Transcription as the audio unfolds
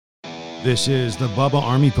This is the Bubba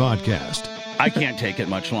Army Podcast. I can't take it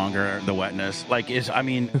much longer. The wetness, wetness.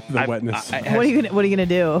 Wetness. What are you gonna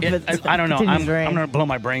do? I don't know. I'm gonna blow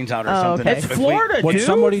my brains out or something. Okay. It's Florida, Would dude.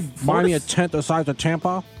 somebody buy Florida- me a tent the size of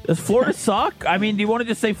Tampa? Does Florida suck? I mean, do you want to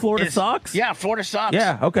just say Florida sucks? Yeah, Florida sucks.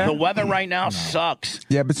 Yeah, okay. The weather right now sucks.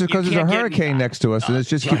 Yeah, but it's because there's a hurricane next to us, and it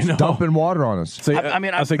just keeps dumping water on us. So,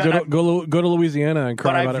 I say go to Louisiana and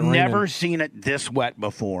cry about it But I've never seen it this wet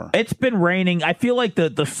before. It's been raining. I feel like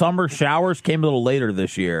the summer showers came a little later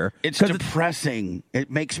this year. It's depressing. It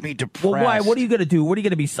makes me depressed. Well, why? What are you going to do? What are you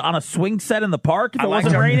going to be on a swing set in the park if it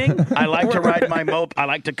wasn't raining? I like to ride my moped. I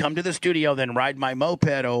like to come to the studio, then ride my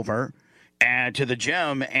moped over and to the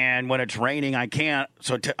gym. And when it's raining, I can't.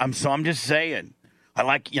 So I'm just saying.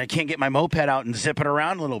 I can't get my moped out and zip it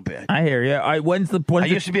around a little bit. I hear you. I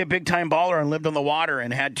used to be a big time baller and lived on the water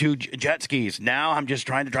and had 2 jet skis. Now I'm just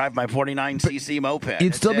trying to drive my 49cc moped.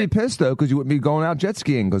 You'd still be pissed though, because you wouldn't be going out jet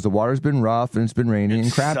skiing because the water's been rough and it's been raining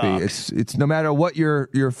and crappy. Sucks. It's no matter what your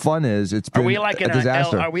fun is, it's been a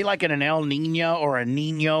disaster. Are we like in an El Nino or a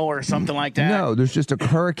Nino or something like that? No, there's just a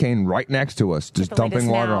hurricane right next to us, just dumping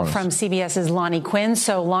water on us. From CBS's Lonnie Quinn.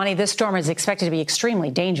 So, Lonnie, this storm is expected to be extremely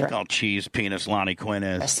dangerous. Oh, cheese penis, Lonnie Quinn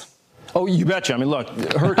is. Oh, you betcha. I mean, look,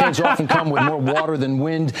 hurricanes often come with more water than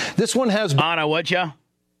wind. This one has... Anna, would you?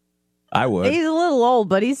 I would. He's a little old,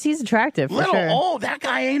 but he's attractive for sure. Old? That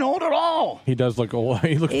guy ain't old at all. He does look old.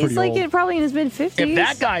 He looks He's pretty old. Probably in his mid-50s. If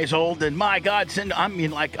that guy's old, then my God, I'm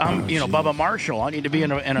Bubba Marshall. I need to be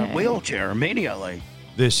in a wheelchair immediately.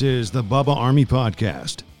 This is the Bubba Army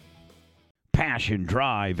Podcast. Passion,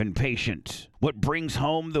 drive, and patience. What brings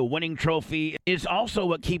home the winning trophy is also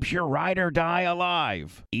what keeps your ride or die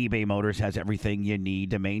alive. eBay Motors has everything you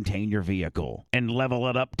need to maintain your vehicle and level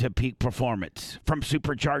it up to peak performance. From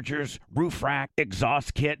superchargers, roof rack,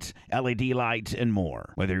 exhaust kits, LED lights, and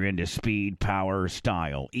more. Whether you're into speed, power, or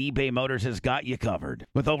style, eBay Motors has got you covered.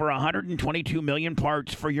 With over 122 million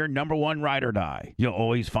parts for your number one ride or die, you'll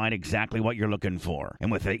always find exactly what you're looking for.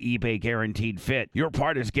 And with the eBay Guaranteed Fit, your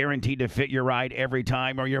part is guaranteed to fit your ride every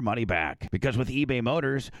time or your money back. Because with eBay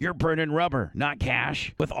Motors, you're burning rubber, not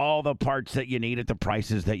cash, with all the parts that you need at the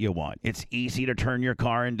prices that you want. It's easy to turn your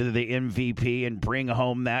car into the MVP and bring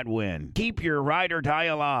home that win. Keep your ride or die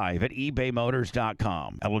alive at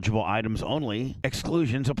ebaymotors.com. Eligible items only.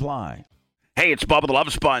 Exclusions apply. Hey, it's Bubba the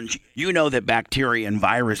Love Sponge. You know that bacteria and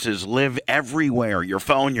viruses live everywhere. Your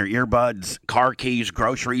phone, your earbuds, car keys,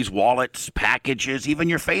 groceries, wallets, packages, even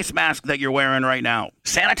your face mask that you're wearing right now.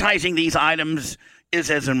 Sanitizing these items is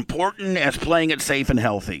as important as playing it safe and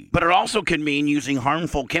healthy. But it also can mean using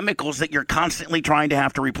harmful chemicals that you're constantly trying to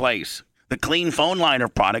have to replace. The Clean Phone line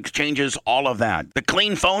of products changes all of that. The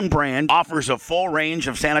Clean Phone brand offers a full range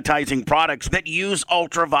of sanitizing products that use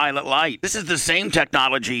ultraviolet light. This is the same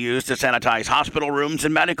technology used to sanitize hospital rooms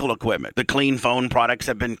and medical equipment. The Clean Phone products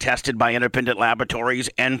have been tested by independent laboratories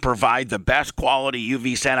and provide the best quality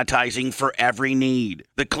UV sanitizing for every need.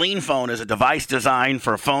 The Clean Phone is a device designed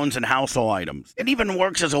for phones and household items. It even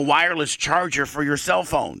works as a wireless charger for your cell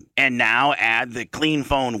phone. And now add the Clean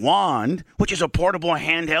Phone Wand, which is a portable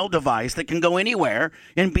handheld device that can go anywhere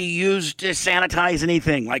and be used to sanitize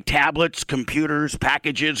anything like tablets, computers,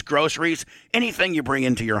 packages, groceries, anything you bring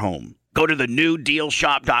into your home. Go to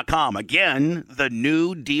thenewdealshop.com. Again,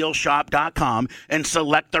 thenewdealshop.com and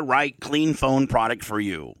select the right Clean Phone product for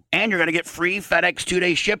you. And you're going to get free FedEx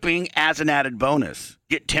 2-day shipping as an added bonus.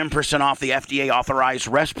 Get 10% off the FDA-authorized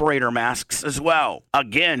respirator masks as well.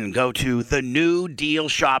 Again, go to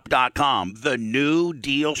thenewdealshop.com.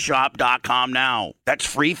 Thenewdealshop.com now. That's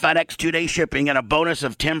free FedEx 2-day shipping and a bonus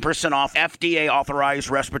of 10% off FDA-authorized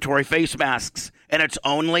respiratory face masks. And it's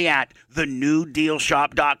only at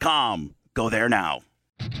thenewdealshop.com. Go there now.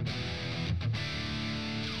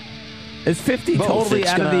 Is 50 totally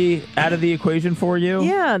out of the equation for you?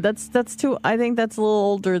 Yeah, that's too. I think that's a little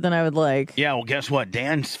older than I would like. Yeah, well, guess what?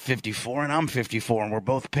 Dan's 54 and I'm 54, and we're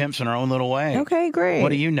both pimps in our own little way. Okay, great. What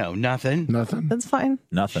do you know? Nothing. That's fine.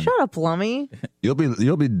 Nothing. Shut up, Lummy. You'll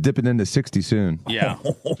be dipping into 60 soon. Yeah,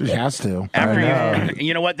 He has to.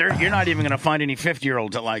 you know what? You're not even going to find any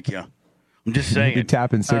 50-year-olds that like you. I'm just saying. You'll be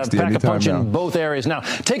tapping 60 pack a anytime punch now. in both areas. Now,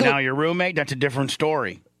 take a Now, look. your roommate, that's a different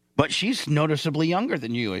story. But she's noticeably younger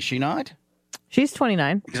than you, is she not? She's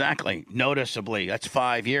 29. Exactly. Noticeably. That's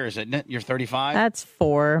 5 years, isn't it? You're 35? That's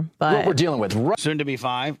 4, What we're but dealing with. Soon to be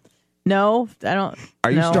 5? no, I don't.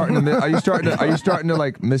 Are you no. starting to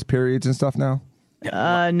like miss periods and stuff now?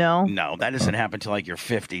 No. No, that doesn't happen till like you're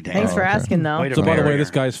 50, Dan. Thanks for asking, though. Wait a So, by the minute way, here.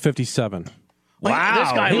 this guy's 57. Wow,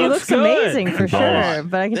 this guy he looks good. amazing for sure,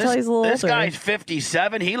 but I can tell he's a little This older. guy's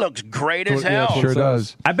 57. He looks great as hell. Sure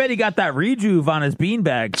does. I bet he got that rejuve on his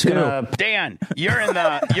beanbag too. Dan, you're in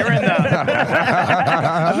the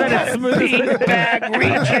beanbag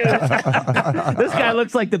rejuve. This guy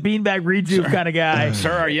looks like the beanbag rejuve kind of guy.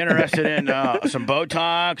 Sir, are you interested in some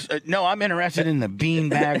Botox? No, I'm interested in the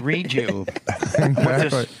beanbag rejuve.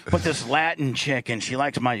 With this Latin chick, and she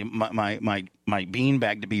likes my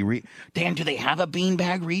beanbag to be Dan, do they have a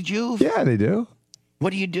beanbag rejuve? Yeah, they do.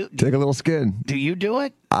 What do you do? Take a little skin. Do you do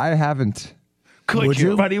it? I haven't. Could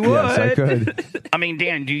you? But he would. Yes, I could. I mean,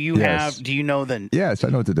 Dan, do you know the? Yes, I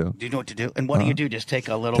know what to do. Do you know what to do? And what do you do? Just take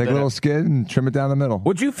a little. Take bit a little of, skin and trim it down the middle.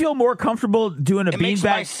 Would you feel more comfortable doing a It makes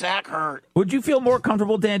my beanbag? sack hurt. Would you feel more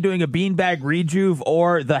comfortable, Dan, doing a beanbag rejuve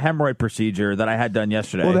or the hemorrhoid procedure that I had done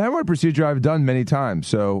yesterday? Well, the hemorrhoid procedure I've done many times,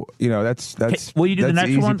 so that's. Will you do the that's next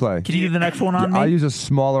easy one? Play. Can you do the next one on me? I use a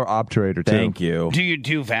smaller obturator too. Thank you. Do you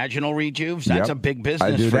do vaginal rejuves? That's a big business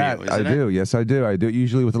I do for that. you, isn't I it? do. Yes, I do. I do it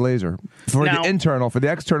usually with a laser. For Now- the internal, for the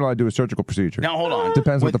external, I do a surgical procedure. Now, hold on.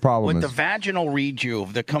 Depends what the problem with is. the vaginal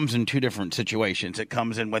rejuve, that comes in two different situations. It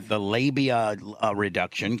comes in with the labia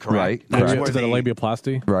reduction, correct? Right, That's correct. where Is that a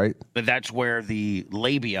labiaplasty? Right. That's where the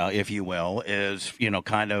labia, if you will, is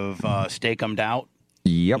kind of steakumed out.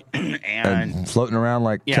 Yep. And floating around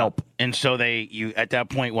like kelp. And so you at that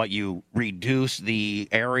point, you reduce the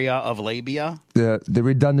area of labia, The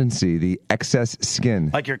redundancy, the excess skin.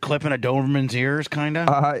 like you're clipping a Doberman's ears, kind of.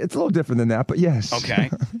 It's a little different than that, but yes. Okay.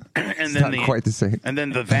 And It's then not quite the same. And then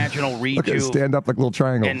the vaginal Look at it rejuve. stand up like a little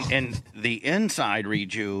triangle. And the inside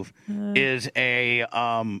rejuve is a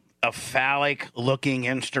phallic-looking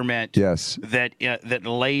instrument. Yes. That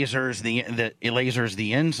lasers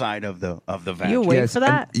the inside of the vagina. You wait yes, for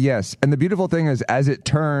that? and, yes. And the beautiful thing is, as it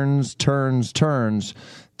turns,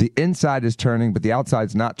 the inside is turning, but the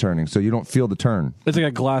outside's not turning, so you don't feel the turn. It's like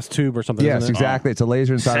a glass tube or something. Yes, isn't it? exactly. It's a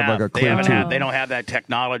laser inside of like a clear tube. They don't have that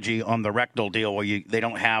technology on the rectal deal where they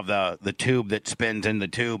don't have the tube that spins in the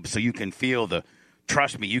tube, so you can feel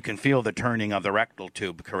trust me, you can feel the turning of the rectal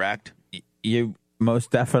tube, correct? You most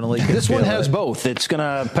definitely can This one feel has it. both. It's going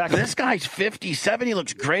to pack This guy's 57. He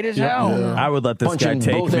looks great as hell. I would let this punch guy in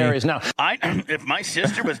take both me. areas. Now, If my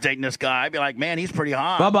sister was dating this guy, I'd be like, man, he's pretty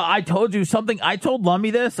hot. Bubba, I told you something. I told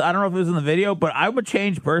Lummy this. I don't know if it was in the video, but I'm a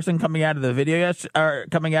changed person coming out of the video or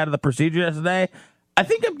coming out of the procedure yesterday. I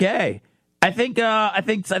think I'm gay. I think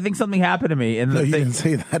something happened to me. And No, you didn't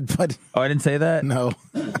say that, but I didn't say that. no.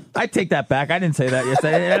 I take that back. I didn't say that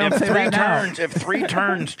yesterday. I don't say that now. If 3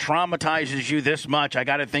 turns traumatizes you this much, I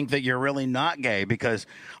got to think that you're really not gay, because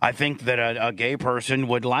I think that a gay person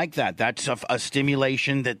would like that. That's a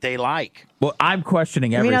stimulation that they like. Well, I'm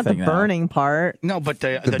questioning I mean, everything not the now. burning part. No, but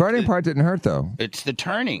The burning part didn't hurt, though. It's the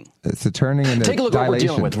turning. It's the turning and the take a look at what we're dilation.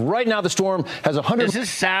 dealing with. Right now, the storm has 100. Is this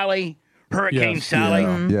Sally? Hurricane Yes. Sally?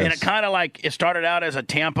 Yeah. Yes. And it kind of it started out as a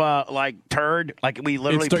Tampa turd. Like we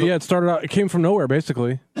literally It started out. It came from nowhere,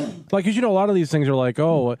 basically. Like, 'cause a lot of these things are like,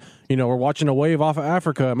 we're watching a wave off of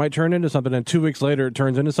Africa. It might turn into something, and 2 weeks later, it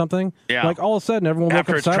turns into something. Yeah. Like all of a sudden, everyone woke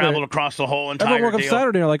after up it's Saturday. traveled across the whole entire Everyone woke up deal.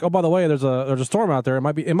 Saturday and they're like, oh, by the way, there's a storm out there. It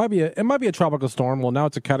might be a tropical storm. Well, now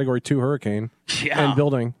it's a Category 2 hurricane Yeah. and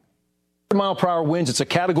building. mile-per-hour winds. It's a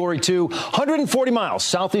Category 2, 140 miles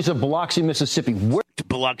southeast of Biloxi, Mississippi. Where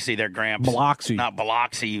Biloxi, there, Gramps. Biloxi. Not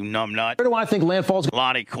Biloxi, you numbnut. do I think landfall's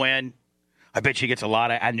Lonnie Quinn. I bet she gets a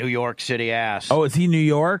lot of New York City ass. Oh, is he New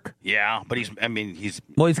York? Yeah, but he's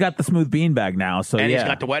Well, he's got the smooth beanbag now, so and yeah. he's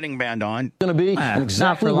got the wedding band on. going to be? And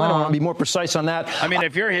exactly not for when I long. want to be more precise on that. I mean,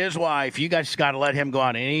 if you're his wife, you guys got to let him go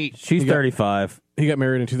out and eat. She's 35. He got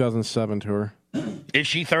married in 2007 to her. Is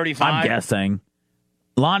she 35? I'm guessing.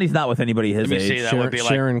 Lonnie's not with anybody his Let me age. see. That would be like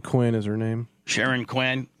Sharon Quinn is her name. Sharon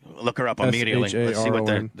Quinn. Look her up immediately. Let's see what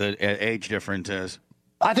SHARON. the age difference is.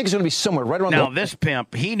 I think it's going to be somewhere right around Now, this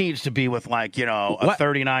pimp, he needs to be with a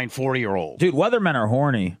 39, 40-year-old. Dude, weathermen are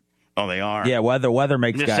horny. Oh, they are? Yeah, weather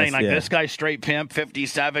makes I'm just guys. saying, like, yeah. this guy's straight pimp,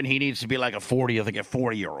 57. He needs to be like a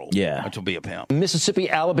 40-year-old. Yeah. Which will be a pimp.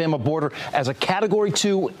 Mississippi-Alabama border as a Category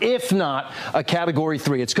 2, if not a Category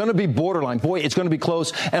 3. It's going to be borderline. Boy, it's going to be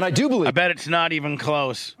close. And I do believe. I bet it's not even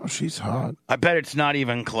close. Oh, she's hot. I bet it's not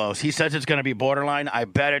even close. He says it's going to be borderline. I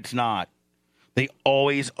bet it's not. They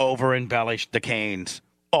always over-embellish the Canes.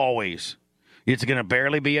 Always. It's going to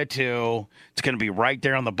barely be a 2. It's going to be right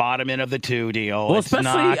there on the bottom end of the 2 deal. Well, it's especially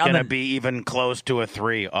not on going to the- be even close to a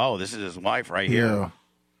 3. Oh, this is his wife right here. Yeah.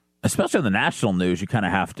 Especially on the national news, you kind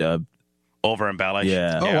of have to. Over-embellish.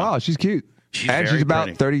 Yeah. Oh, wow. She's cute. She's and very she's about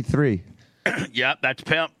pretty. 33. Yep, that's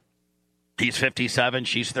pimp. He's 57.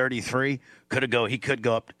 She's 33. He could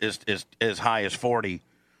go up as high as 40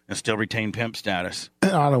 and still retain pimp status. I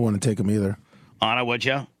don't want to take him either. Anna, would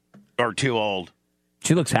you? Or too old?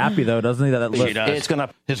 She looks happy, though, doesn't he? That She does. It's going to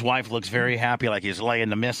His wife looks very happy, like he's laying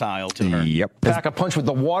the missile to her. Yep. pack a punch with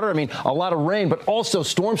the water. I mean, a lot of rain, but also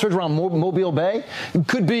storm surge around Mobile Bay. It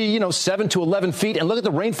could be, 7 to 11 feet. And look at the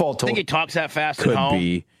rainfall I total. think he talks that fast could at home.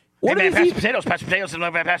 be. Hey, What man, is pass he? the potatoes, and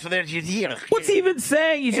pass the potatoes. What's he even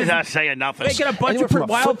saying? He's not saying nothing. making a bunch Anywhere of from a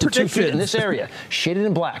wild foot to 2 feet in predictions. this area, shaded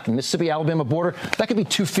in black, Mississippi-Alabama border. That could be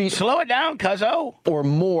 2 feet Slow it down, cuzzo. or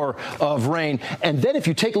more of rain. And then if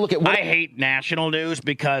you take a look at what I hate national news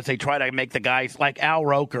because they try to make the guys like Al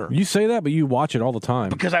Roker. You say that, but you watch it all the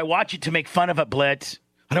time. Because I watch it to make fun of it, Blitz.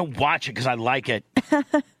 I don't watch it because I like it.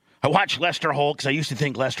 I watch Lester Holt because I used to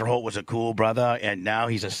think Lester Holt was a cool brother, and now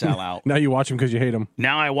he's a sellout. Now you watch him because you hate him.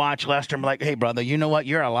 Now I watch Lester and I'm like, hey, brother, you know what?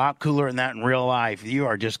 You're a lot cooler than that in real life. You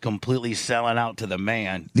are just completely selling out to the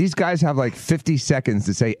man. These guys have like 50 seconds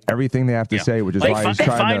to say everything they have to say, which is why he's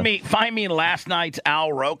trying to. Find me last night's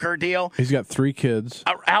Al Roker deal. He's got 3 kids.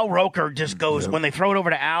 Al Roker just goes, when they throw it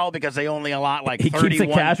over to Al, because they only allot like He keeps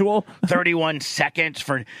it casual? 31 seconds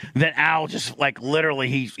for, then Al just like literally,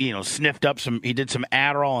 he sniffed up he did some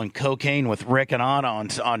Adderall and cocaine with Rick and Anna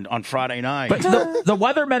on Friday night. But the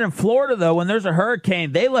weathermen in Florida, though, when there's a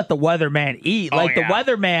hurricane, they let the weatherman eat. The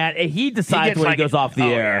weatherman, he decides when he goes off the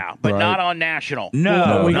air. Yeah, but not on national.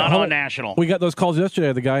 No, not on national. We got those calls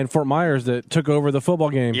yesterday. The guy in Fort Myers that took over the football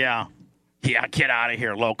game. Yeah, get out of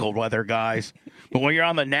here, local weather guys. But when you're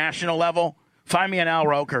on the national level, find me an Al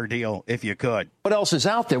Roker deal if you could. What else is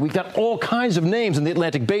out there? We've got all kinds of names in the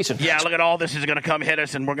Atlantic Basin. Yeah, look at all this is going to come hit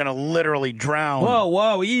us, and we're going to literally drown.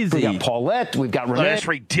 Whoa, easy. We got Paulette. We've got Renee. That's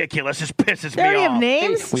ridiculous. This pisses They me already off. have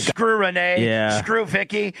names? Screw Renee, Yeah. screw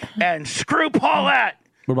Vicky, and screw Paulette.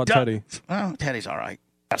 What about Teddy? Well, Teddy's all right.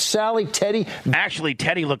 Sally, Teddy. Actually,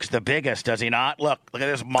 Teddy looks the biggest, does he not? Look at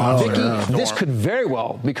this monster. Vicky, this could very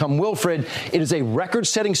well become Wilfred. It is a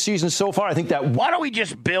record-setting season so far. I think that. Why don't we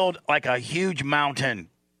just build like a huge mountain?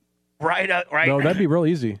 Right. No, that'd be real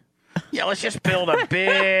easy. Yeah, let's just build a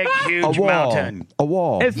big, huge mountain. A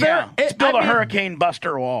wall. Let's build a hurricane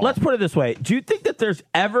buster wall. Let's put it this way. Do you think that there's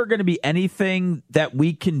ever going to be anything that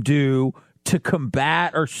we can do to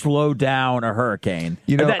combat or slow down a hurricane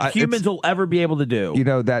that humans will ever be able to do?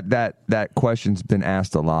 That question's been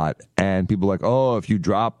asked a lot, and people are like, oh, if you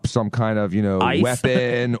drop some kind of Ice?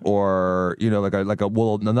 weapon or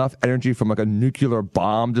enough energy from like a nuclear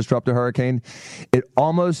bomb disrupt a hurricane, it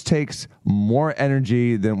almost takes more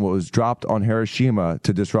energy than what was dropped on Hiroshima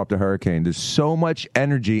to disrupt a hurricane. There's so much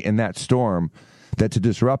energy in that storm that to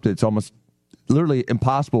disrupt it, it's almost literally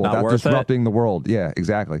impossible Not without worth disrupting the world. Yeah,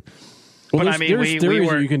 exactly. Well, But there's theories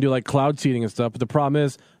that you can do like cloud seeding and stuff, but the problem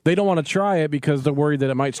is they don't want to try it because they're worried that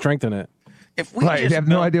it might strengthen it. If we Right, they have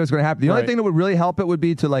no idea what's going to happen. The only thing that would really help it would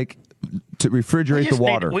be to refrigerate the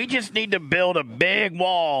water. We just need to build a big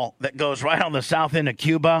wall that goes right on the south end of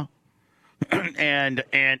Cuba, and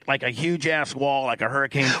like a huge ass wall, like a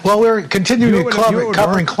hurricane. Well, we're continuing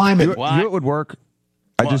covering climate. You know what would work?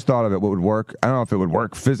 I just thought of it. What would work? I don't know if it would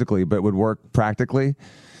work physically, but it would work practically.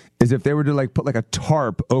 Is if they were to put a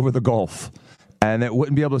tarp over the Gulf, and it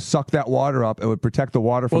wouldn't be able to suck that water up. It would protect the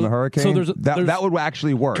water from the hurricane. So that would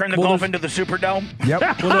actually work. Turn the Gulf into the Superdome. Yep.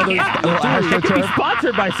 It could be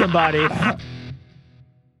sponsored by somebody.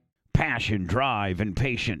 Passion, drive, and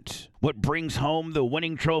patience. What brings home the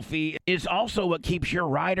winning trophy is also what keeps your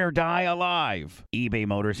ride or die alive. eBay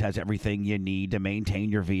Motors has everything you need to maintain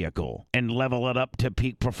your vehicle and level it up to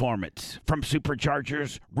peak performance. From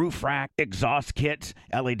superchargers, roof rack, exhaust kits,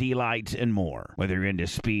 LED lights, and more. Whether you're into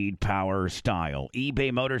speed, power, or style,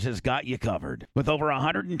 eBay Motors has got you covered. With over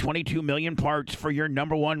 122 million parts for your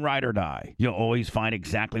number one ride or die, you'll always find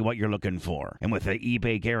exactly what you're looking for. And with the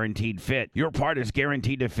eBay Guaranteed Fit, your part is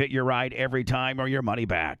guaranteed to fit your ride every time or your money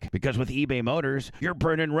back. Because with eBay Motors, you're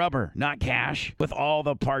burning rubber, not cash, with all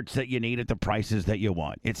the parts that you need at the prices that you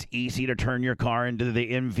want. It's easy to turn your car into the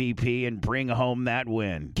MVP and bring home that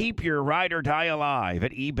win. Keep your ride or die alive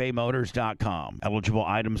at ebaymotors.com. Eligible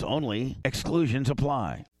items only. Exclusions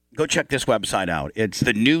apply. Go check this website out. It's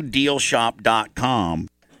thenewdealshop.com.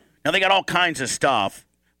 Now, they got all kinds of stuff.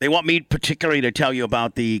 They want me particularly to tell you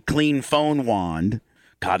about the clean phone wand.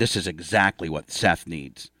 God, this is exactly what Seth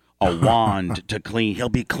needs. A wand to clean. He'll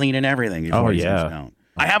be cleaning everything. Before he sits down.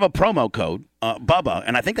 I have a promo code, Bubba,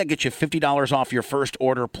 and I think that gets you $50 off your first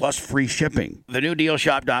order plus free shipping.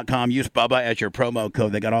 Thenewdealshop.com. Use Bubba as your promo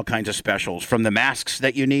code. They got all kinds of specials, from the masks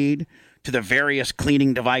that you need to the various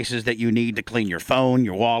cleaning devices that you need to clean your phone,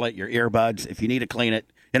 your wallet, your earbuds, if you need to clean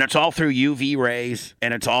it. And it's all through UV rays,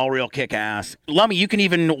 and it's all real kick-ass. Lummy, you can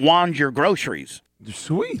even wand your groceries.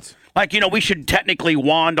 Sweet. Like, we should technically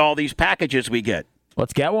wand all these packages we get.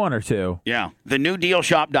 Let's get one or two. Yeah.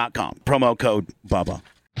 TheNewDealShop.com. Promo code Bubba.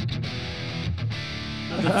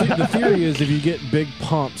 The theory is if you get big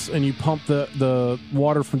pumps and you pump the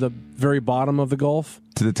water from the very bottom of the Gulf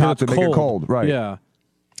to the top to make it cold, right? Yeah.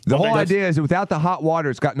 The whole idea is that without the hot water,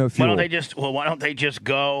 it's got no fuel. Why don't they just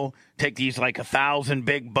go take these like 1,000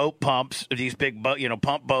 big boat pumps, these big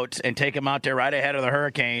pump boats, and take them out there right ahead of the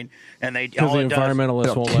hurricane, and they Because the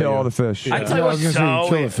environmentalists won't kill all the fish. I tell you what,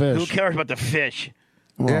 kill the fish. who cares about the fish?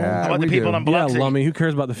 Yeah, How about the we people do. in Biloxi? Yeah, Lummy, who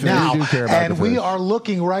cares about the fish? Now, We do care about and the we fish. are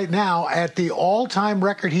looking right now at the all-time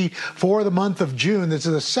record heat for the month of June. This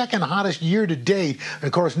is the second hottest year to date. And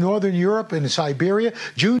of course, Northern Europe and Siberia.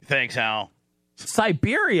 June. Thanks, Al.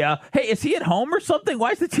 Siberia? Hey, is he at home or something?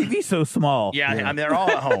 Why is the TV so small? Yeah, I mean, they're all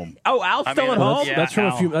at home. Oh, Al's still at home? Yeah,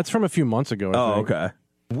 That's from a few months ago. I think. Okay.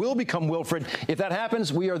 Will become Wilfred. If that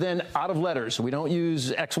happens, we are then out of letters. We don't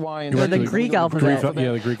use X, Y, and Or Z. the Greek alphabet.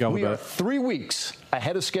 Yeah, the Greek We are alphabet. 3 weeks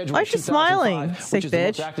ahead of schedule. Why is she 2005, smiling, which sick is the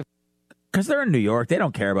most bitch? active- Because they're in New York. They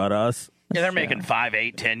don't care about us. Yeah, they're making 5,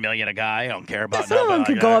 8, 10 million a guy. I don't care about Some of them nothing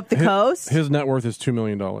could like go that. up the coast. His net worth is $2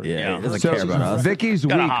 million. Yeah, he doesn't So care about us. Vicky's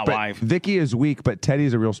Got a weak, hot but wife. Vicky is weak, but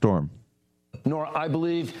Teddy's a real storm. Nora, I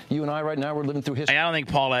believe you and I right now, we're living through history. I don't think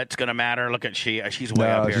Paulette's going to matter. Look at she's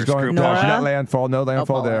way up No, here. she's going. Screw No, she's Paulette. not landfall. No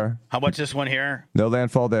landfall Paulette. there. What's this one here? No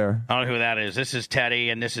landfall there. I don't know who that is. This is Teddy,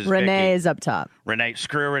 and this is Renee Vicky. is up top. Renee.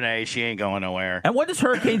 Screw Renee. She ain't going nowhere. And when does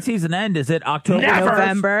hurricane season end? Is it October? Never. 1st?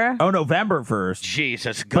 November. Oh, November 1st.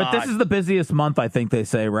 Jesus God. But this is the busiest month, I think they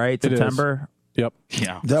say, right? It is. September? Yep.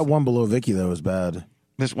 Yeah. That one below Vicky, though, is bad.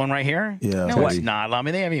 This one right here? Yeah. No, it's Teddy. not. I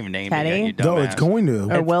mean, they haven't even named Teddy? it yet, you No, dumbass. it's going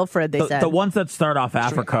to. Or Wilfred, they said. The ones that start off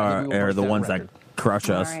Africa I think we will are the break that ones record. that crush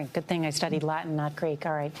All us. right, good thing I studied Latin, not Greek.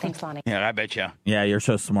 All right, thanks, Lonnie. Yeah, I bet you. Yeah, you're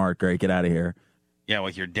so smart. Great. Get out of here. Yeah,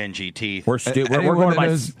 with your dingy teeth. We're stupid. Anyone We're going that to my...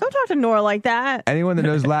 knows- Don't talk to Nora like that. Anyone that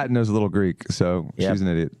knows Latin knows a little Greek, so Yep. she's an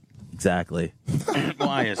idiot. Exactly.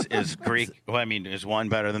 Why is Greek? Well, I mean, is one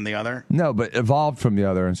better than the other? No, but evolved from the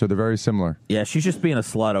other, and so they're very similar. Yeah, she's just being a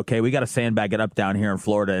slut, okay? We got to sandbag it up down here in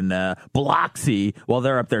Florida and Biloxi while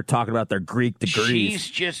they're up there talking about their Greek degrees. She's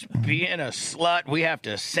just being a slut. We have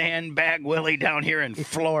to sandbag Willie down here in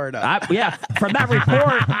Florida. Yeah, from that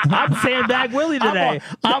report, I'm sandbag Willie today.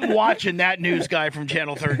 I'm watching that news guy from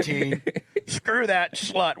Channel 13. Screw that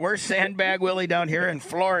slut. We're sandbag Willie down here in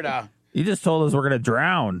Florida. You just told us we're going to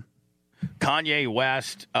drown. Kanye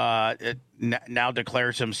West now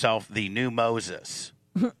declares himself the new Moses.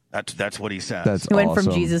 That's what he says. That's He went awesome.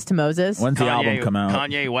 from Jesus to Moses. When's the album come out?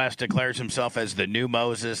 Kanye West declares himself as the new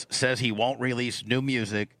Moses, says he won't release new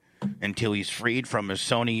music until he's freed from his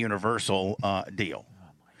Sony Universal deal.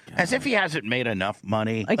 As if he hasn't made enough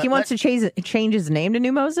money. Like he wants to change his name to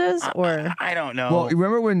New Moses, or I don't know. Well, you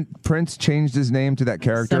remember when Prince changed his name to that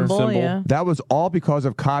character Symbol, yeah. That was all because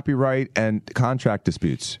of copyright and contract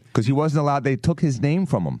disputes. Because he wasn't allowed. They took his name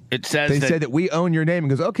from him. It says they that- said that we own your name. And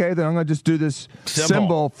goes, okay, then I'm going to just do this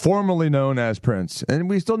symbol formerly known as Prince. And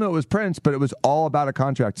we still knew it was Prince, but it was all about a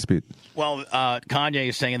contract dispute. Well, Kanye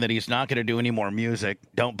is saying that he's not going to do any more music.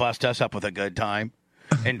 Don't bust us up with a good time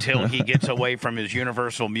until he gets away from his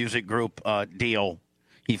Universal Music Group deal.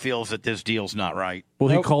 He feels that this deal's not right. Well,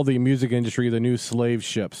 he called the music industry the new slave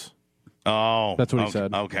ships. Oh, That's what he okay,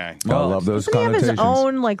 said. Okay. I love those doesn't he have connotations. his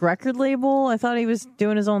own like record label? I thought he was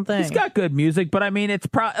doing his own thing. He's got good music, but I mean, it's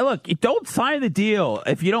look. Don't sign the deal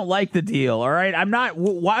if you don't like the deal. All right, I'm not.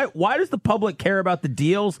 Why does the public care about the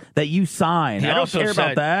deals that you sign? I don't care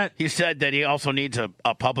about that. He said that he also needs a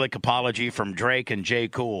public apology from Drake and J.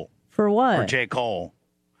 Cole For or what? J. Cole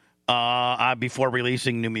before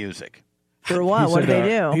releasing new music. For what? What did they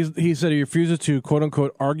do? He said he refuses to, quote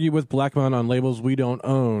unquote, argue with black men on labels we don't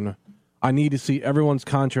own. I need to see everyone's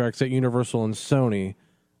contracts at Universal and Sony.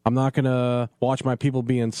 I'm not going to watch my people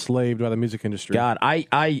be enslaved by the music industry. God,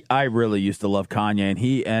 I really used to love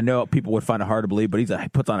Kanye, and I know people would find it hard to believe, but he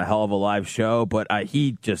puts on a hell of a live show. But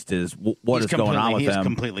he just is. What is going on with He's him?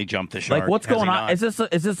 completely jumped the shark. Like, what's has going he on? not?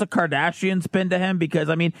 Is this a Kardashian spin to him? Because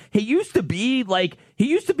I mean, he used to be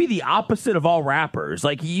the opposite of all rappers.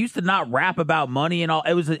 Like, he used to not rap about money and all.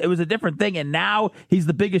 It was a different thing, and now he's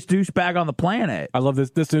the biggest douchebag on the planet. I love this.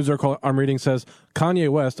 This news article I'm reading says Kanye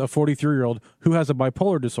West, a 43-year-old who has a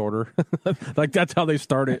bipolar disorder. Like, that's how they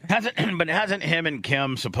start it. Hasn't him and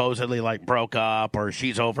Kim supposedly like broke up, or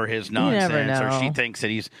she's over his never nonsense, or know. she thinks that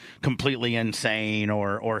he's completely insane,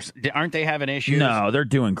 or aren't they having issues? No, they're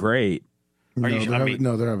doing great.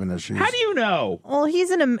 No, they're having issues. How do you know? Well, he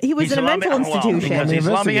was in a mental institution. Because he's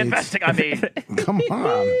Lummy investigating. I mean, come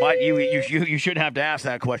on. But you shouldn't have to ask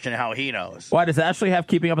that question. How he knows? Why does Ashley have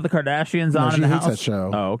Keeping Up with the Kardashians on she in the hates house? that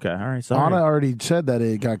show. Oh, okay. All right. Sorry. Anna already said that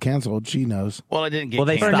it got canceled. She knows. Well, it didn't get. Well,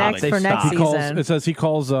 they canceled. stopped. For next season. It says he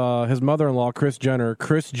calls his mother-in-law, Kris Jenner,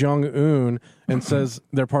 Kris Jong-un, and says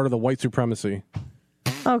they're part of the white supremacy.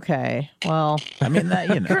 Okay, well, I mean that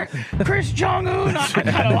Kris Jong-un. I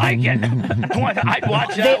kind of like it. I'd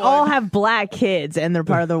watch that. they all have black kids, and they're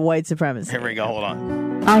part of the white supremacy. Here we go. Hold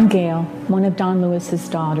on. I'm Gail, one of Don Lewis's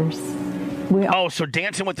daughters. So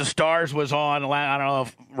Dancing with the Stars was on. I don't know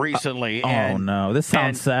if recently. Oh no, this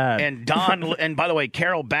sounds sad. And and by the way,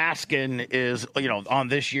 Carol Baskin is on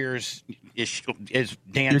this year's is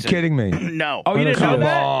dancing. You're kidding me. No. Oh, you didn't know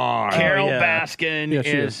that? Carol Baskin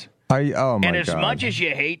is. Oh my and as God. much as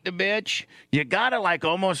you hate the bitch, you gotta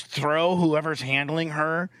almost throw whoever's handling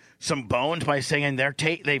her some bones by saying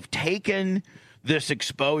they've taken this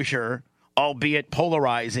exposure, albeit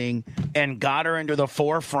polarizing, and got her into the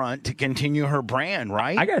forefront to continue her brand.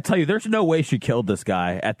 Right? I gotta tell you, there's no way she killed this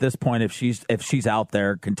guy at this point if she's out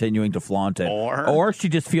there continuing to flaunt it, or she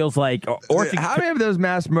just feels like, or she. How many of those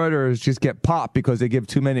mass murderers just get popped because they give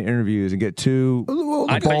too many interviews and get too bold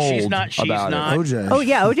she's not. about it? OJ. Oh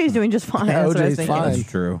yeah, OJ's doing just fine. Yeah, That's what I was OJ's thinking. fine. That's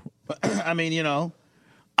true. I mean,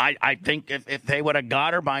 I think if they would have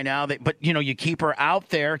got her by now, but you keep her out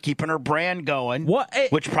there, keeping her brand going,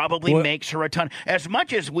 which probably makes her a ton. As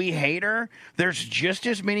much as we hate her, there's just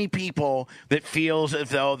as many people that feels as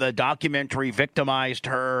though the documentary victimized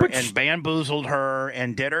her and bamboozled her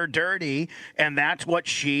and did her dirty, and that's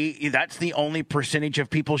that's the only percentage of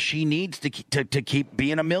people she needs to keep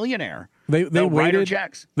being a millionaire. They write her waited.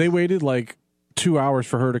 checks. They waited like 2 hours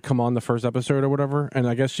for her to come on the first episode or whatever, and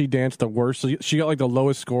I guess she danced the worst. So she got like the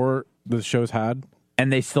lowest score the show's had.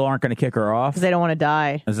 And they still aren't going to kick her off? Because they don't want to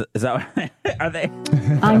die. Is that are they?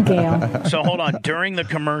 I'm Gail. So hold on. During the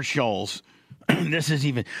commercials, this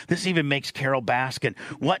even makes Carol Baskin.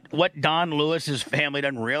 What Don Lewis's family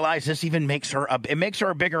doesn't realize, this even makes her a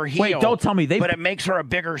bigger heel. Wait, don't tell me but it makes her a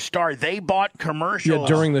bigger star. They bought commercials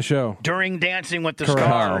during the show, during Dancing with the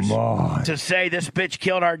Correct. Stars, to say this bitch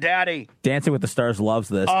killed our daddy. Dancing with the Stars loves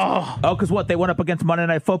this. Oh, because what? They went up against Monday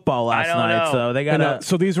Night Football last night, know. so they got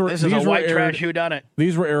so these were this is a white trash whodunit.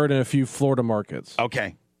 These were aired in a few Florida markets.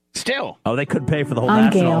 Okay. Still. Oh, they couldn't pay for the whole I'm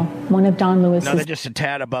national. Gail, one of Don Lewis's No, they're just a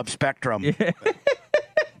tad above Spectrum.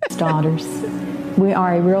 daughters. We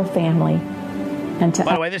are a real family. And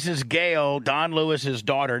By the way, this is Gail, Don Lewis's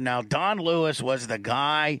daughter. Now, Don Lewis was the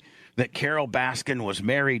guy that Carol Baskin was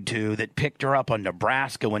married to that picked her up on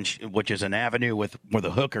Nebraska, which is an avenue where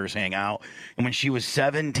the hookers hang out. And when she was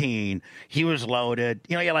 17, he was loaded.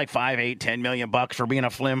 He had like $5, $8, $10 million for being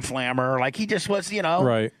a flim-flammer. Like he just was,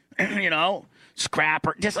 right.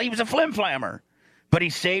 Scrapper. He was a flim-flammer. But he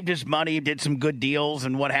saved his money, did some good deals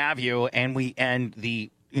and what have you. And the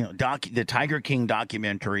Tiger King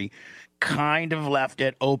documentary kind of left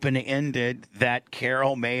it open-ended that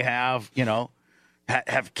Carol may have,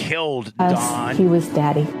 have killed Don. He was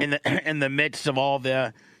daddy. In the midst of all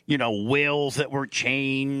the, wills that were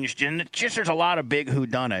changed. And there's a lot of big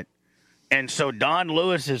whodunit. And so Don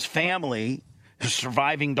Lewis's family,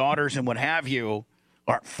 surviving daughters and what have you,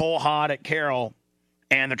 are full hot at Carol.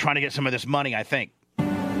 And they're trying to get some of this money, I think.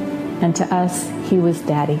 And to us, he was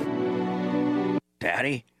daddy.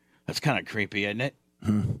 Daddy? That's kind of creepy, isn't it?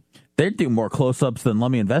 They do more close-ups than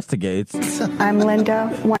Lummy Investigates. I'm Linda,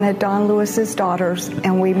 one of Don Lewis's daughters,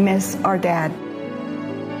 and we miss our dad.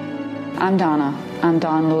 I'm Donna. I'm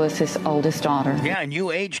Don Lewis's oldest daughter. Yeah, and you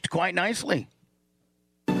aged quite nicely.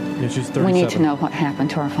 Yeah, she's 37. We need to know what happened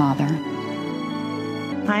to our father.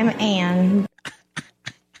 I'm Ann.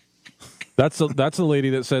 That's the lady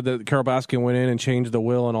that said that Carol Baskin went in and changed the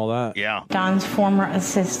will and all that. Yeah. Don's former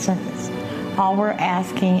assistants. All we're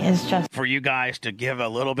asking is just for you guys to give a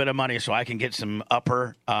little bit of money so I can get some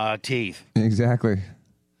upper teeth. Exactly.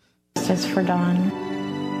 Just for Don.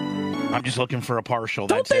 I'm just looking for a partial.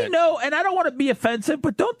 Don't That's they it. know, and I don't want to be offensive,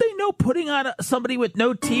 but don't they know putting on somebody with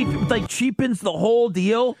no teeth cheapens the whole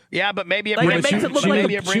deal? Yeah, but maybe it Like, brings it makes it look like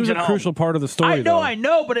she was a crucial part of the story. I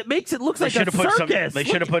know, but it makes it look like a circus. They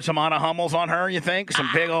should have put some Anna Hummels on her, you think? Some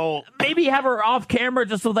big old... Maybe have her off camera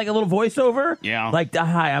just with like a little voiceover. Yeah. Like,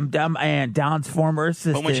 hi, I'm Ann, Don's former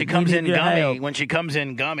assistant. But when she comes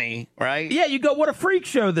in gummy, right? Yeah, you go, what a freak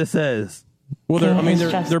show this is. Well,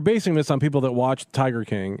 they're basing this on people that watch Tiger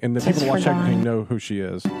King, and the people that watch Tiger King know who she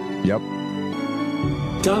is. Yep.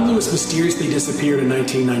 Don Lewis mysteriously disappeared in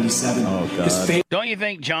 1997. Oh, God. Don't you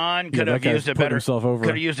think John could have used a better sound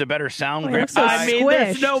grip? I mean,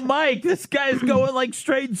 there's no mic. This guy's going like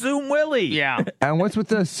straight Zoom Willie. Yeah. And what's with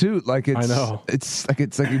the suit? Like it's, I know. It's like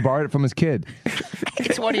he borrowed it from his kid.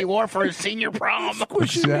 It's what he wore for his senior prom.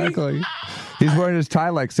 Exactly. He's wearing his tie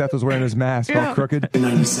like Seth was wearing his mask, all crooked. In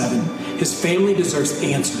 97. His family deserves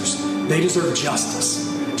answers. They deserve justice.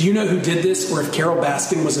 Do you know who did this or if Carol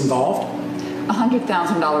Baskin was involved? A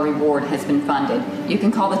 $100,000 reward has been funded. You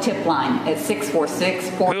can call the tip line at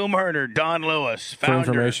 646-4... Who murdered Don Lewis? For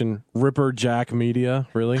information, Ripper Jack Media,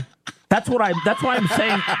 really? That's why I'm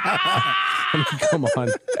saying. I mean, come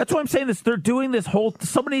on. That's why I'm saying this. They're doing this whole.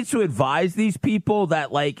 Somebody needs to advise these people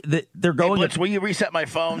that they're going. Hey, Blitz, will you reset my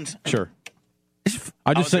phones? Sure.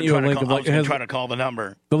 I just sent you a link of I was going to try to call the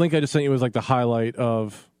number. The link I just sent you was like the highlight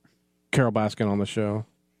of Carol Baskin on the show.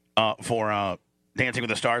 For Dancing with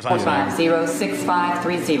the Stars.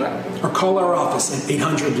 450-6530. Or call our office at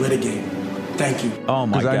 800-LITIGATE. Thank you. Oh,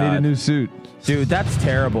 my God. Because I need a new suit. Dude, that's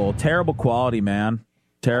terrible. Terrible quality, man.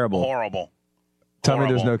 Terrible. Horrible. Tell me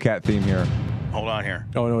there's no cat theme here. Hold on here.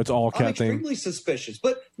 Oh, no, it's all cat theme. I'm extremely suspicious,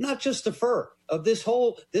 but not just the fur of this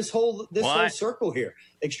whole circle here.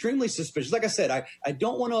 Extremely suspicious. Like I said, I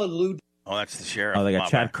don't want to allude. Oh, that's the sheriff. Oh, they got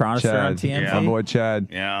Chad Chronister on TMZ. Yeah. My boy Chad.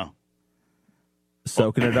 Yeah.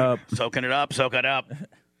 Soaking it up. Soaking it up. Soak it up.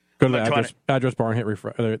 Go to the address bar and hit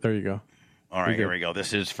refresh. There you go. All right, here we go.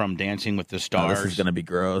 This is from Dancing with the Stars. Oh, this is going to be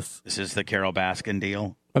gross. This is the Carol Baskin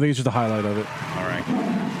deal. I think it's just a highlight of it. All right.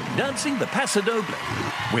 Dancing the Paso Doble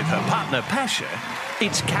with her partner Pasha,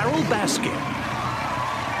 it's Carol Baskin.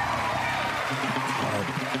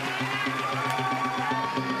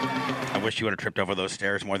 I wish you would have tripped over those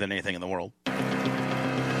stairs more than anything in the world.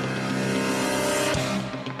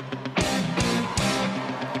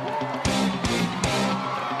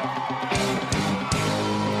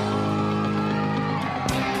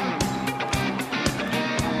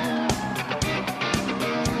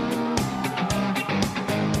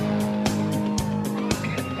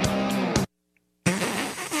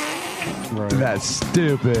 Right. That's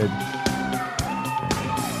stupid.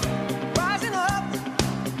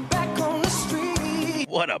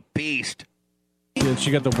 What a beast. Yeah,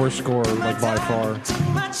 she got the worst score, like, by far.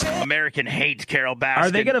 American hates Carol Baskin.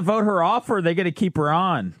 Are they going to vote her off, or are they going to keep her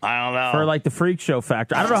on? I don't know. For like the freak show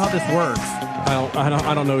factor. I don't know how this works.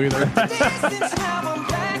 I don't know either.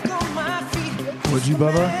 Would you,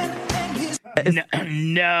 Bubba?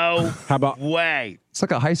 No. How about way? It's like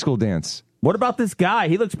a high school dance. What about this guy?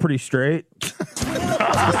 He looks pretty straight.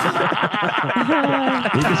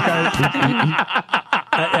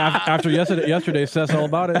 After yesterday says all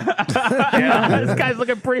about it. Yeah. This guy's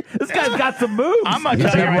looking pretty. This guy's got some moves. I'm gonna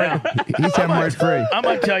tell you right now. He's hemorrhoid free. I'm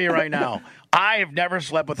gonna tell you right now. I have never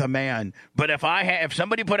slept with a man, but if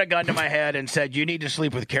somebody put a gun to my head and said you need to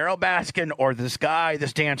sleep with Carol Baskin or this guy,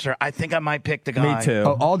 this dancer, I think I might pick the guy. Me too.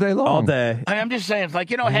 Oh, all day long. All day. I'm just saying, it's like,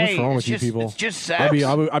 hey, what's wrong with you people? It's just sex.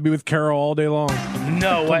 I'd be with Carol all day long.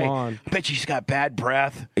 No way. On. I bet she's got bad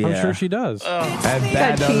breath. Yeah. I'm sure she does. And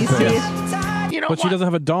bad You know but she doesn't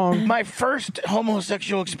have a dong. My first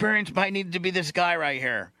homosexual experience might need to be this guy right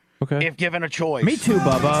here. Okay. If given a choice. Me too,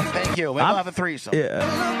 Bubba. Thank you. We'll have a threesome.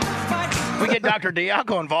 Yeah. We get Dr.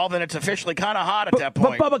 Diaco involved, and it's officially kind of hot at that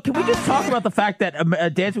point. But Bubba, can we just talk about the fact that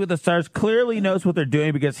Dancing with the Stars clearly knows what they're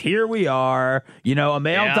doing, because here we are, a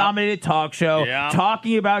male-dominated talk show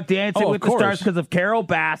talking about Dancing with the Stars because of Carol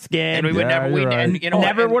Baskin. And we would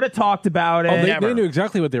never would have talked about it. They knew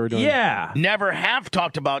exactly what they were doing. Yeah. Never have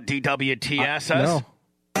talked about DWTS. No.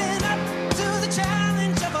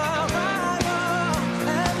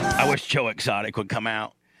 I wish Joe Exotic would come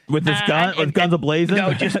out. With his gun, with guns ablazing?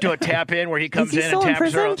 No, just do a tap in where he comes in and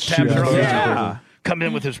taps her. Yeah. Come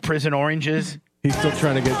in with his prison oranges. He's still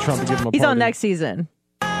trying to get Trump to give him a He's party. on next season.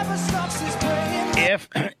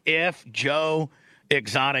 If Joe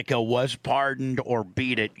Exotica was pardoned or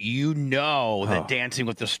beat it, that Dancing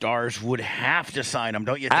with the Stars would have to sign him,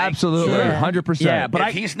 don't you think? Absolutely, 100%. Yeah, but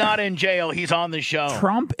if he's not in jail, he's on the show.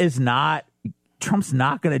 Trump's not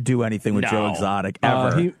going to do anything with Joe Exotic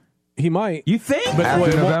ever. He might. You think?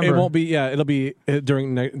 But it won't be. Yeah, it'll be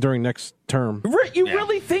during next term. You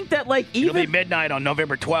really think that, It'll be midnight on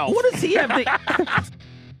November 12th. What does he have to...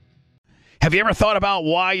 Have you ever thought about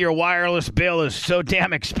why your wireless bill is so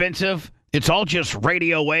damn expensive? It's all just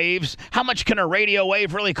radio waves. How much can a radio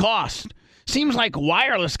wave really cost? Seems like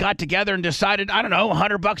wireless got together and decided, I don't know,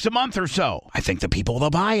 $100 a month or so. I think the people will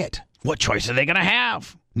buy it. What choice are they going to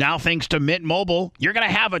have? Now, thanks to Mint Mobile, you're going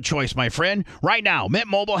to have a choice, my friend. Right now, Mint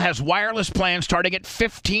Mobile has wireless plans starting at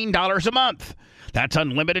 $15 a month. That's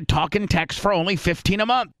unlimited talk and text for only $15 a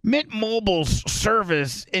month. Mint Mobile's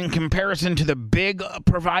service, in comparison to the big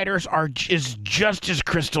providers, is just as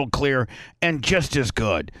crystal clear and just as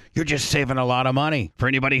good. You're just saving a lot of money. For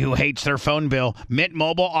anybody who hates their phone bill, Mint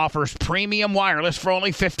Mobile offers premium wireless for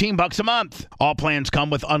only $15 a month. All plans come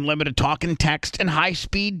with unlimited talk and text and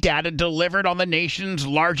high-speed data delivered on the nation's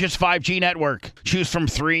largest 5G network. Choose from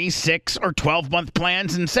 3, 6, or 12-month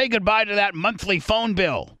plans and say goodbye to that monthly phone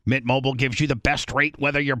bill. Mint Mobile gives you the best rate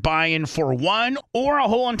whether you're buying for one or a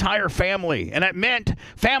whole entire family. And at Mint,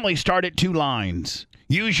 families start at 2 lines.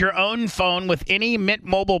 Use your own phone with any Mint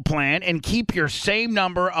Mobile plan and keep your same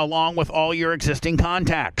number along with all your existing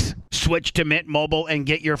contacts. Switch to Mint Mobile and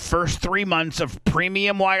get your first 3 months of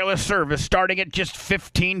premium wireless service starting at just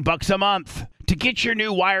 $15 a month. To get your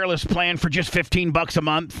new wireless plan for just $15 a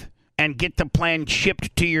month and get the plan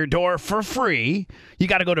shipped to your door for free, you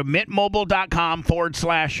got to go to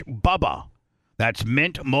mintmobile.com/Bubba. That's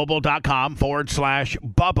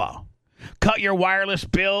mintmobile.com/Bubba. Cut your wireless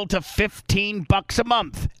bill to $15 a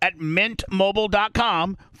month at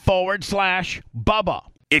mintmobile.com/Bubba.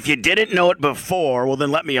 If you didn't know it before, well, then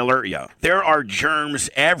let me alert you. There are germs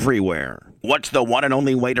everywhere. What's the one and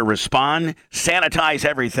only way to respond? Sanitize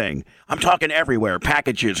everything. I'm talking everywhere.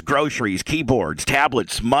 Packages, groceries, keyboards,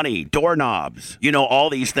 tablets, money, doorknobs. You know, all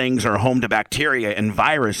these things are home to bacteria and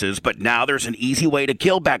viruses, but now there's an easy way to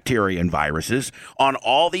kill bacteria and viruses on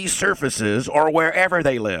all these surfaces or wherever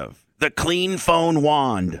they live. The Clean Phone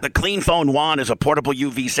Wand. The Clean Phone Wand is a portable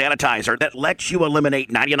UV sanitizer that lets you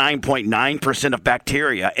eliminate 99.9% of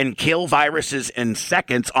bacteria and kill viruses in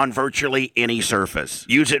seconds on virtually any surface.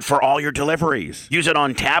 Use it for all your deliveries. Use it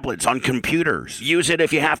on tablets, on computers. Use it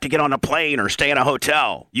if you have to get on a plane or stay in a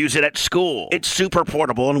hotel. Use it at school. It's super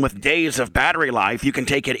portable, and with days of battery life, you can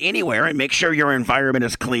take it anywhere and make sure your environment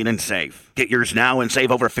is clean and safe. Get yours now and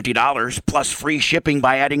save over $50 plus free shipping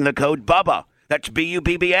by adding the code BUBBA. That's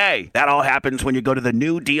BUBBA. That all happens when you go to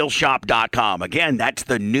thenewdealshop.com. Again, that's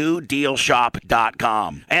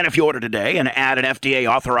thenewdealshop.com. And if you order today and add an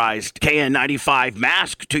FDA-authorized KN95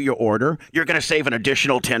 mask to your order, you're going to save an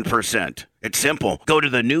additional 10%. It's simple. Go to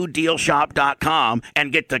thenewdealshop.com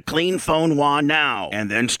and get the Clean Phone Wand now, and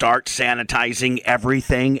then start sanitizing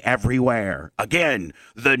everything everywhere. Again,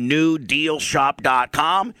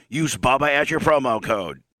 thenewdealshop.com. Use Bubba as your promo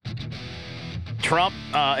code. Trump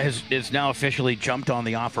is now officially jumped on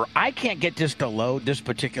the offer. I can't get this to load, this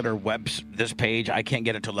particular this page. I can't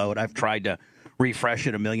get it to load. I've tried to refresh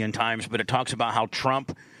it a million times, but it talks about how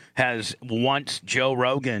Trump wants Joe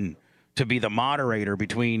Rogan to be the moderator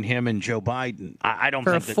between him and Joe Biden. I don't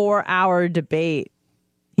think for a 4-hour debate.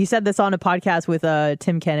 He said this on a podcast with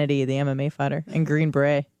Tim Kennedy, the MMA fighter, and Green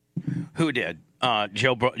Beret. Who did?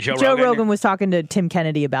 Joe Rogan was talking to Tim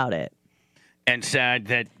Kennedy about it. And said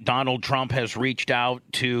that Donald Trump has reached out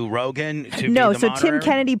to Rogan to No, be the so moderator? Tim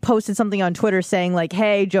Kennedy posted something on Twitter saying like,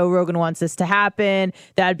 hey, Joe Rogan wants this to happen.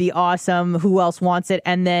 That'd be awesome. Who else wants it?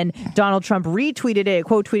 And then Donald Trump retweeted it,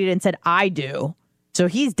 quote tweeted it and said, I do. So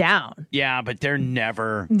he's down. Yeah, but they're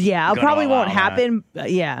never. Yeah, it probably won't that. happen.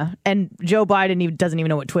 Yeah. And Joe Biden doesn't even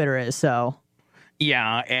know what Twitter is. So.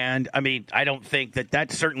 Yeah. And I mean, I don't think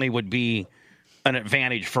that certainly would be an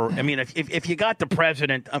advantage for. I mean, if you got the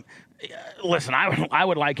president. Listen, I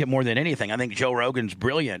would like it more than anything. I think Joe Rogan's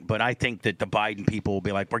brilliant, but I think that the Biden people will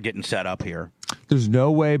be like, we're getting set up here. There's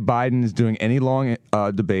no way Biden is doing any long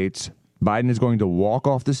debates. Biden is going to walk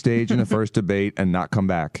off the stage in the first debate and not come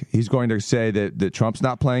back. He's going to say that Trump's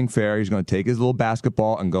not playing fair. He's going to take his little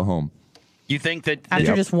basketball and go home. You think that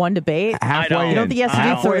after just one debate? Halfway you don't think he has to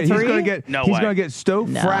do 4 or 3? He's going to get so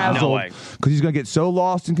frazzled because he's going to get so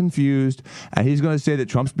lost and confused, and he's going to say that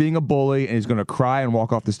Trump's being a bully, and he's going to cry and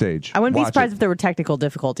walk off the stage. I wouldn't be surprised if there were technical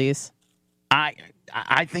difficulties. I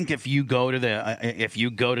think if you go to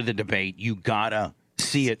the debate, you gotta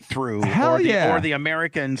see it through. Hell or the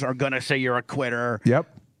Americans are going to say you're a quitter. Yep.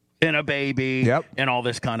 And a baby. Yep. And all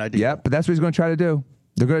this kind of deal. Yep. But that's what he's going to try to do.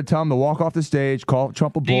 They're going to tell him to walk off the stage, call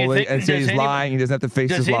Trump a bully, and say he's lying. He doesn't have to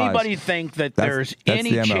face his lies. Does anybody think that there's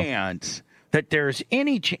any chance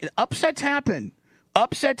upsets happen?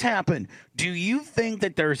 Upsets happen. Do you think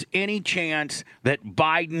that there's any chance that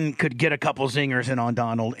Biden could get a couple zingers in on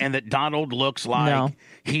Donald and that Donald looks like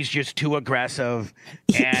he's just too aggressive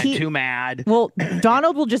and too mad? Well,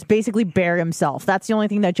 Donald will just basically bear himself. That's the only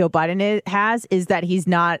thing that Joe Biden has is that he's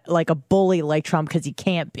not like a bully like Trump because he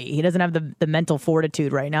can't be. He doesn't have the mental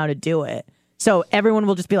fortitude right now to do it. So everyone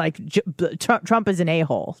will just be like, Trump is an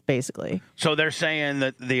a-hole, basically. So they're saying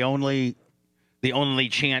that the only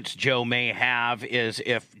chance Joe may have is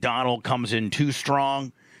if Donald comes in too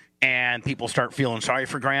strong and people start feeling sorry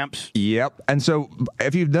for Gramps. Yep. And so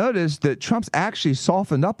if you've noticed that Trump's actually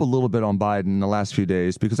softened up a little bit on Biden in the last few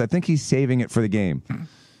days because I think he's saving it for the game.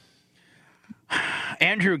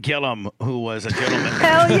 Andrew Gillum, who was a gentleman.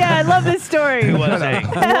 Hell yeah, I love this story. Who was a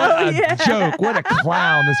Hell yeah. joke. What a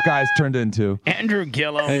clown this guy's turned into. Andrew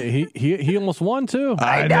Gillum. Hey, he almost won too.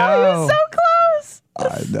 I know. He was so close.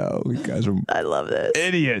 I know. You guys are I love this.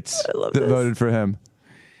 idiots I love that this. voted for him.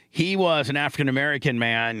 He was an African-American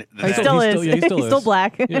man. He still is. He's still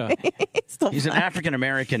black. Yeah. He's an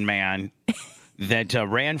African-American man that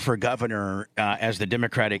ran for governor as the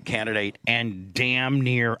Democratic candidate and damn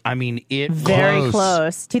near, I mean, it Very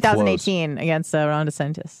close. 2018 against Ron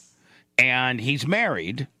DeSantis. And he's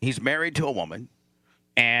married. He's married to a woman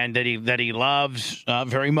and that he loves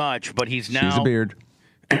very much, but he's now... She's a beard.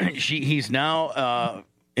 He's now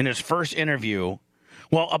in his first interview.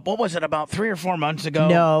 Well, what was it, about 3 or 4 months ago?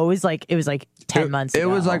 No, it was like 10 months ago.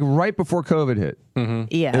 It was like right before COVID hit. Mm-hmm.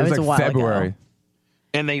 Yeah, it was a like while February. ago.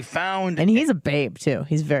 And they found... And he's a babe, too.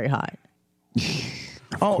 He's very hot.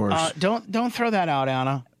 Don't throw that out,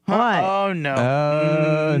 Anna. What? Oh,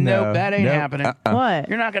 no. No. That ain't Nope. happening. What?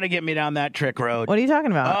 You're not going to get me down that trick road. What are you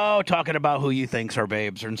talking about? Oh, talking about who you thinks are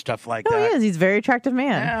babes and stuff like No, that. he is. He's a very attractive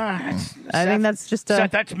man. I think that's just a...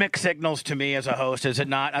 Seth, that's mixed signals to me as a host, is it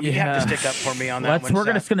not? I mean, you have to stick up for me on that one, We're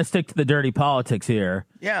Seth. just going to stick to the dirty politics here.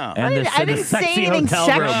 Yeah. And I didn't say anything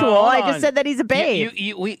sexual. Hold I on. just said that he's a babe.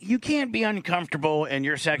 You can't be uncomfortable in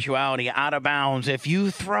your sexuality out of bounds if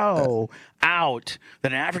you throw out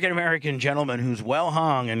that an African-American gentleman who's well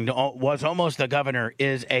hung and was almost the governor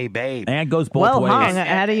is a babe. And goes both well ways. hung.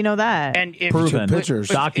 How do you know that? And if Proven. Pictures.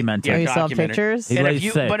 Documented. Oh, you saw documented. pictures? He And lays if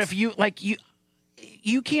you, six. but if you like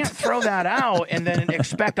you can't throw that out and then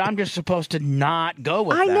expect I'm just supposed to not go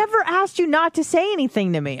with I that. never asked you not to say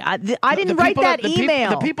anything to me. I didn't The write people that the email.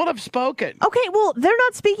 The people have spoken. Okay, well, they're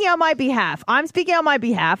not speaking on my behalf. I'm speaking on my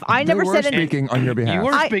behalf. I never said anything. speaking on your behalf. You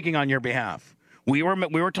were speaking on your behalf. We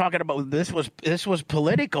were talking about this was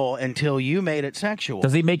political until you made it sexual.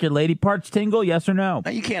 Does he make your lady parts tingle? Yes or no?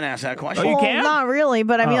 You can't ask that question. you Well, can? not really,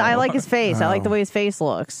 but I mean, I like his face. I like the Oh. way his face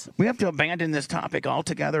looks. We have to abandon this topic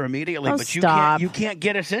altogether immediately. Oh, but stop. you can't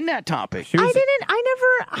get us in that topic. I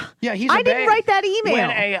never. Yeah, he's. I didn't write that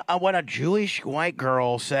email. When a Jewish white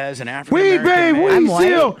girl says an African We American babe, man, we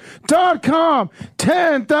seal.com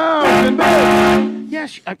 10,000.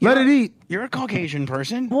 Yes, Let it eat. You're a Caucasian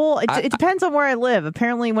person. Well, it depends on where I live.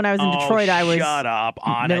 Apparently, when I was in Detroit, I was shut up,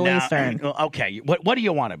 Anna. Middle Now- Eastern. Okay, what do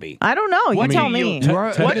you want to be? I don't know. You tell me.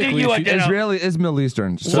 What do you identify? Israeli is Middle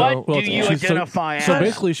Eastern. What do you identify as? So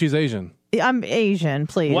basically, she's Asian. I'm Asian,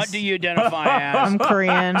 please. What do you identify as? I'm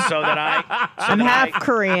Korean. So that I'm half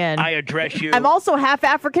Korean. I address you. I'm also half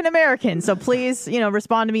African American, so please,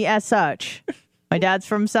 respond to me as such. My dad's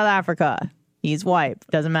from South Africa. He's white.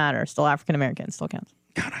 Doesn't matter. Still African American. Still counts.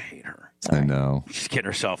 God, I hate her. I know. She's getting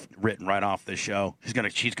herself written right off the show. She's going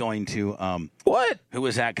to What? Who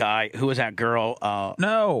was that guy? Who was that girl?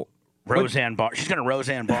 No. Roseanne Barr. She's going to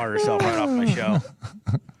Roseanne Barr herself right off my show.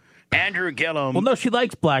 Andrew Gillum. Well, no, she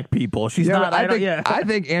likes black people. She's Yeah, not. but I don't. I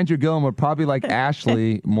think Andrew Gillum would probably like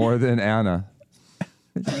Ashley more than Anna.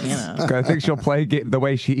 I think she'll play the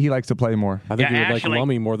way he likes to play more. I think Yeah, he would Ashley. like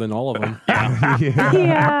Lummy more than all of them.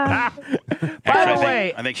 Yeah. By the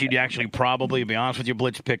way, I think she'd actually probably, to be honest with you,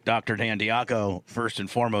 blitz pick Dr. Dan Diaco first and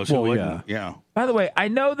foremost. Who Well, wouldn't? Yeah. By the way, I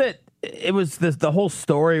know that it was the whole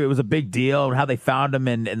story. It was a big deal and how they found him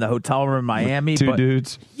in the hotel room in Miami. Two but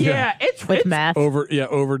dudes. Yeah, it's meth.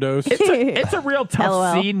 Overdose. It's a real tough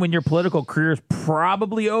LOL. scene when your political career is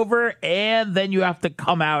probably over, and then you have to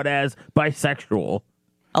come out as bisexual.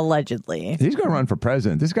 Allegedly. He's going to run for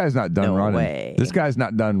president. This guy's not done No running. way. This guy's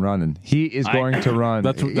not done running. He is going to run.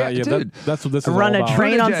 That's what. dude. That's what this is Run all a about.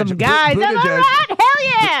 train on Buttigieg. some guys. Am I Buttigieg. right?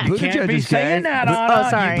 Hell yeah. You can't be saying that, Anna. Oh,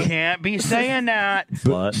 sorry. You can't be saying that.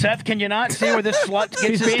 Slut. Seth, can you not see where this slut gets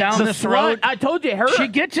She's us being down the this slut. road? I told you, her. She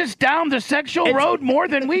gets us down the sexual road more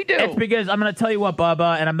than we do. It's because I'm going to tell you what,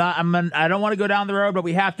 Bubba, and I don't want to go down the road, but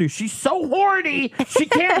we have to. She's so horny, she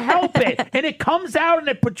can't help it, and it comes out and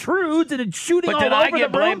it protrudes and it's shooting But all then over I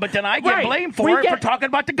get the room. blamed. But then I get Right. blamed We for it get- for talking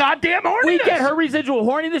about the goddamn horniness. We get her residual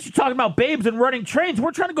horniness. She's talking about babes and running trains.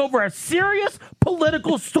 We're trying to go over a serious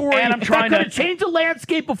political story And I'm trying that's to- going to change the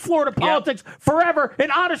landscape of Florida politics forever.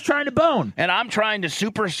 And Anna's trying to bone. And I'm trying to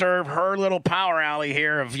super serve her little power alley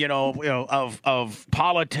here of of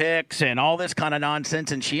politics and all this kind of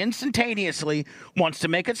nonsense, and she instantaneously wants to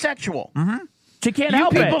make it sexual. Mm-hmm. She can't You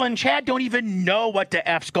help people it. in chat don't even know what the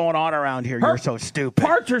f's going on around here. You're so stupid.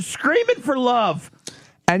 Parts are screaming for love.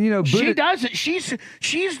 And she does it.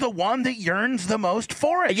 She's the one that yearns the most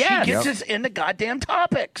for it. Yes. She gets us into goddamn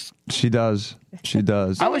topics. She does.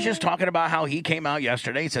 I was just talking about how he came out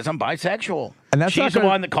yesterday. He says, I'm bisexual. And that's She's the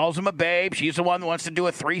one that calls him a babe. She's the one that wants to do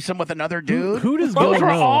a threesome with another dude. Who does Those Gillum were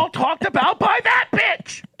know? all talked about by that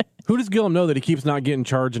bitch. Who does Gillum know that he keeps not getting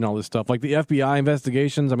charged and all this stuff? Like the FBI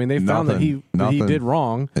investigations. I mean, they found that he did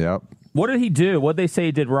wrong. Yep. What did he do? What did they say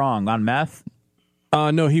he did wrong? On meth?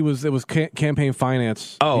 No, it was campaign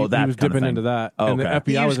finance. Oh, he was dipping into that. Oh, and the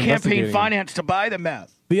okay. FBI He was used campaign investigating. finance to buy the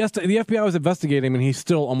meth. The FBI was investigating him, and he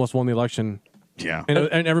still almost won the election. Yeah.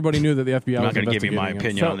 And everybody knew that the FBI I'm was not going to give you my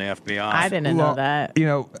investigating opinion him. on the FBI. I didn't know that.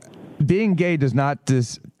 Being gay does not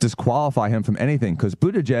disqualify him from anything, because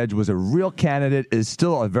Buttigieg was a real candidate, is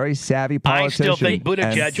still a very savvy politician. I still think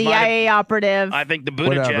Buttigieg CIA operative. I think the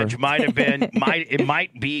Buttigieg might have been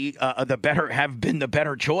might be the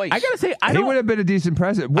better choice. I gotta say, he would have been a decent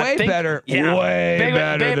president. Way better than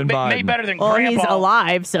Biden. Way better than well, Grandpa. he's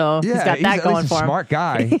alive, so he's got that at going least for a him. smart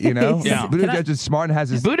guy, Yeah. Buttigieg is smart and has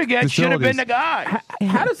his Buttigieg should have been facilities. the guy.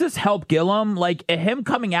 How does this help Gillum? Like him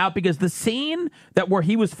coming out, because the scene where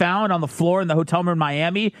he was found on the floor in the hotel room in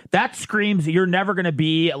Miami, that screams you're never going to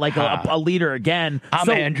be like a leader again. I'm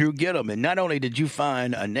So- Andrew Gillum, and not only did you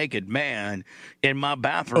find a naked man in my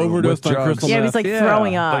bathroom Overdosed on crystal Yeah, he was meth. like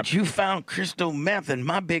throwing up. but you found crystal meth in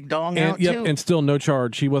my big dong And, out too. and still no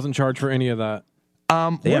charge. He wasn't charged for any of that. What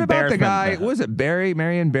about the embarrassment. guy? Was it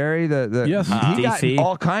Marion Barry? Yes. he got in DC.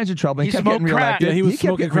 all kinds of trouble. He He kept smoked getting crack. reelected. Yeah, he was kept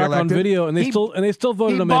smoking getting crack on reelected. video, and they still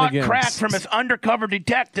voted he him in bought again. crack from his undercover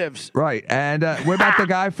detectives. Right. And what about the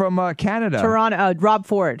guy from Canada? Toronto, Rob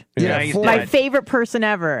Ford. Yeah, he's Ford. My dead. favorite person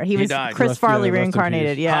ever. He was died. Chris Rest- Farley rest in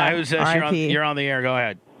reincarnated. peace. Yeah. Hi, who's this? R.I.P. You're on the air. Go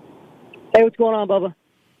ahead. Hey, what's going on, Bubba?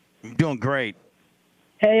 I'm doing great.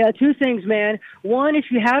 Hey, two things, man. One, if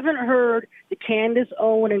you haven't heard the Candace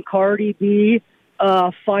Owen and Cardi B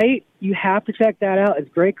fight, you have to check that out. It's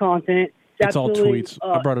great content. It's all absolutely, tweets.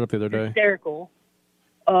 I brought it up the other day. Hysterical.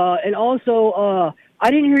 And also,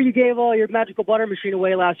 I didn't hear you gave all your magical butter machine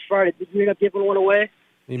away last Friday. Did you end up giving one away?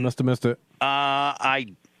 He must have missed it. I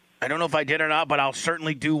don't know if I did or not, but I'll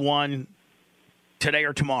certainly do one today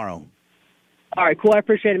or tomorrow. All right, cool. I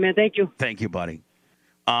appreciate it, man. Thank you. Thank you, buddy.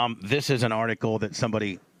 This is an article that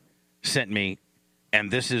somebody sent me, and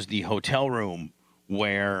this is the hotel room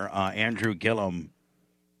where Andrew Gillum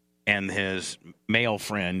and his male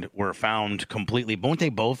friend were found completely. Weren't they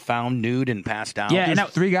both found nude and passed out? Yeah, and There's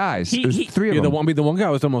three guys. he- There's he- three of Yeah, them. the one guy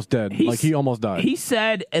was almost dead. He's- Like he almost died. He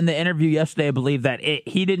said in the interview yesterday, I believe, that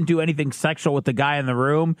he didn't do anything sexual with the guy in the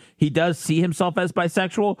room. He does see himself as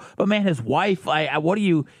bisexual, but man, his wife, I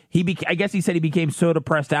guess he said he became so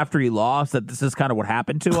depressed after he lost that this is kind of what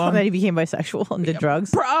happened to him. That he became bisexual and did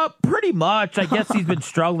drugs. Pretty much. I guess he's been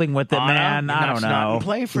struggling with it, man. I don't That's not know. in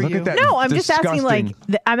play for Look you. at that. No, I'm just asking. Like,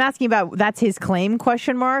 Disgusting. I'm asking about that's his claim?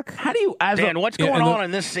 Question mark. How do you, Dan, what's Yeah, going and on in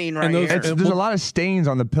this scene right and those- here? There's a lot of stains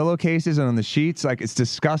on the pillowcases and on the sheets. Like, it's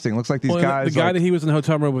disgusting. Looks like these Well, guys. the guy like, that he was in the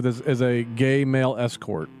hotel room with is a gay male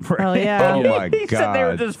escort. Hell yeah. Oh my He said they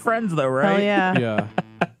were God. just friends, though, right? Hell yeah. Yeah.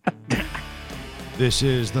 This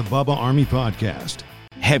is the Bubba Army Podcast.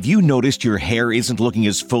 Have you noticed your hair isn't looking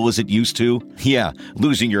as full as it used to? Yeah,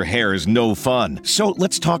 losing your hair is no fun. So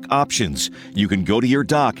let's talk options. You can go to your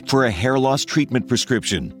doc for a hair loss treatment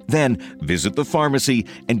prescription. Then visit the pharmacy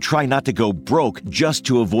and try not to go broke just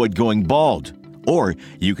to avoid going bald. Or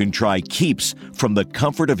you can try Keeps from the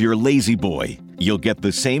comfort of your lazy boy. You'll get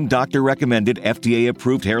the same doctor-recommended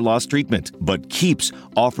FDA-approved hair loss treatment, but Keeps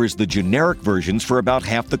offers the generic versions for about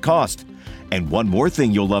half the cost. And one more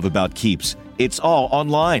thing you'll love about Keeps. It's all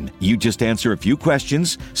online. You just answer a few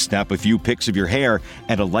questions, snap a few pics of your hair,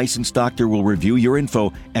 and a licensed doctor will review your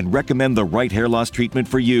info and recommend the right hair loss treatment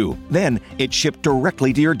for you. Then it's shipped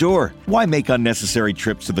directly to your door. Why make unnecessary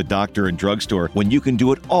trips to the doctor and drugstore when you can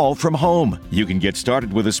do it all from home? You can get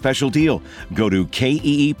started with a special deal. Go to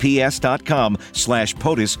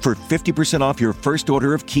keeps.com/POTUS for 50% off your first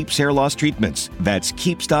order of Keeps hair loss treatments. That's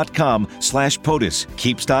keeps.com/POTUS.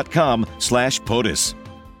 Keeps.com/POTUS.